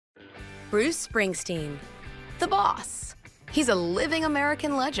Bruce Springsteen, the boss. He's a living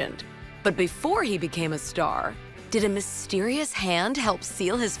American legend. But before he became a star, did a mysterious hand help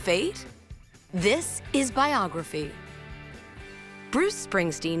seal his fate? This is Biography. Bruce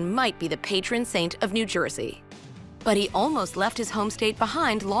Springsteen might be the patron saint of New Jersey, but he almost left his home state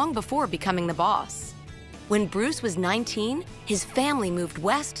behind long before becoming the boss. When Bruce was 19, his family moved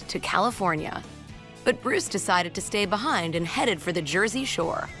west to California. But Bruce decided to stay behind and headed for the Jersey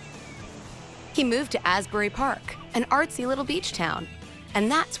Shore. He moved to Asbury Park, an artsy little beach town,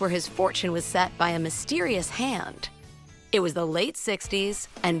 and that's where his fortune was set by a mysterious hand. It was the late 60s,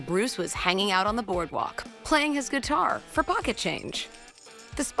 and Bruce was hanging out on the boardwalk, playing his guitar for pocket change.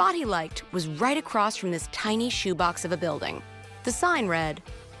 The spot he liked was right across from this tiny shoebox of a building. The sign read,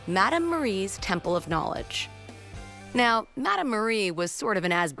 Madame Marie's Temple of Knowledge. Now, Madame Marie was sort of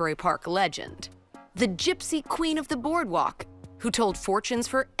an Asbury Park legend, the gypsy queen of the boardwalk, who told fortunes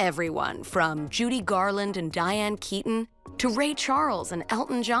for everyone from Judy Garland and Diane Keaton to Ray Charles and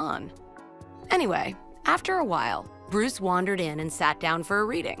Elton John. Anyway, after a while, Bruce wandered in and sat down for a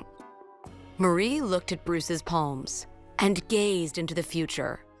reading. Marie looked at Bruce's palms and gazed into the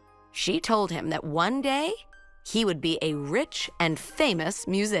future. She told him that one day, he would be a rich and famous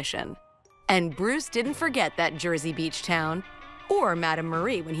musician. And Bruce didn't forget that Jersey beach town or Madame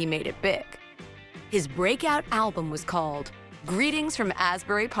Marie when he made it big. His breakout album was called Greetings from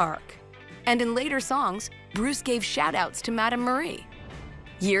Asbury Park. And in later songs, Bruce gave shout-outs to Madame Marie.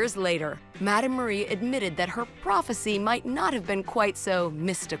 Years later, Madame Marie admitted that her prophecy might not have been quite so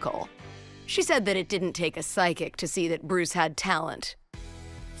mystical. She said that it didn't take a psychic to see that Bruce had talent.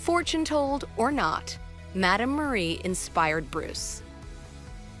 Fortune told or not, Madame Marie inspired Bruce.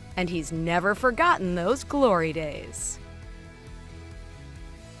 And he's never forgotten those glory days.